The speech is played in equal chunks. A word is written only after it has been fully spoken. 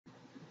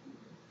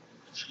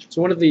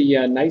So one of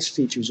the nice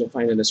features you'll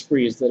find in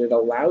Esprit is that it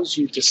allows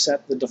you to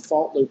set the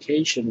default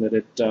location that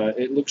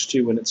it looks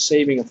to when it's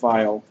saving a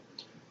file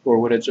or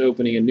when it's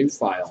opening a new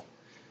file.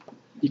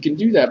 You can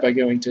do that by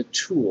going to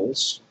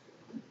Tools,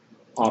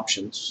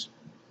 Options,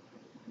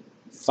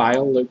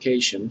 File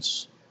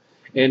Locations,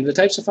 and the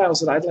types of files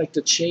that I'd like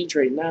to change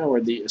right now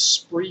are the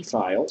Esprit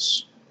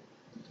files.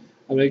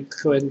 I'm going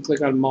to go ahead and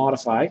click on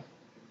Modify.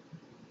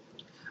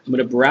 I'm going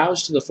to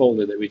browse to the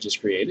folder that we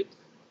just created.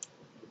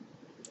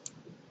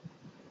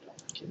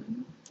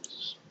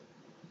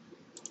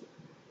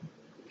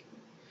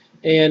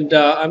 And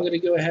I'm going to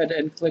go ahead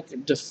and click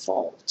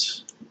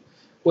Default.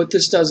 What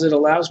this does, it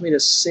allows me to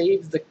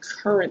save the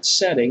current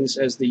settings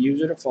as the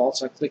user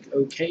defaults. I click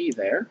OK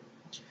there,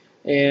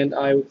 and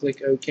I will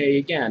click OK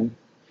again.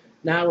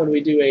 Now when we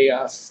do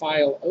a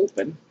file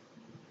open,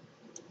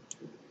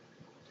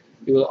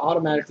 it will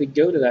automatically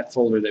go to that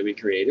folder that we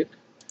created.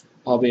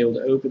 I'll be able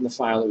to open the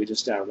file that we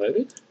just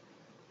downloaded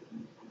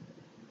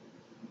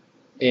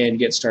and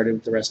get started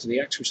with the rest of the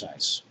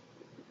exercise.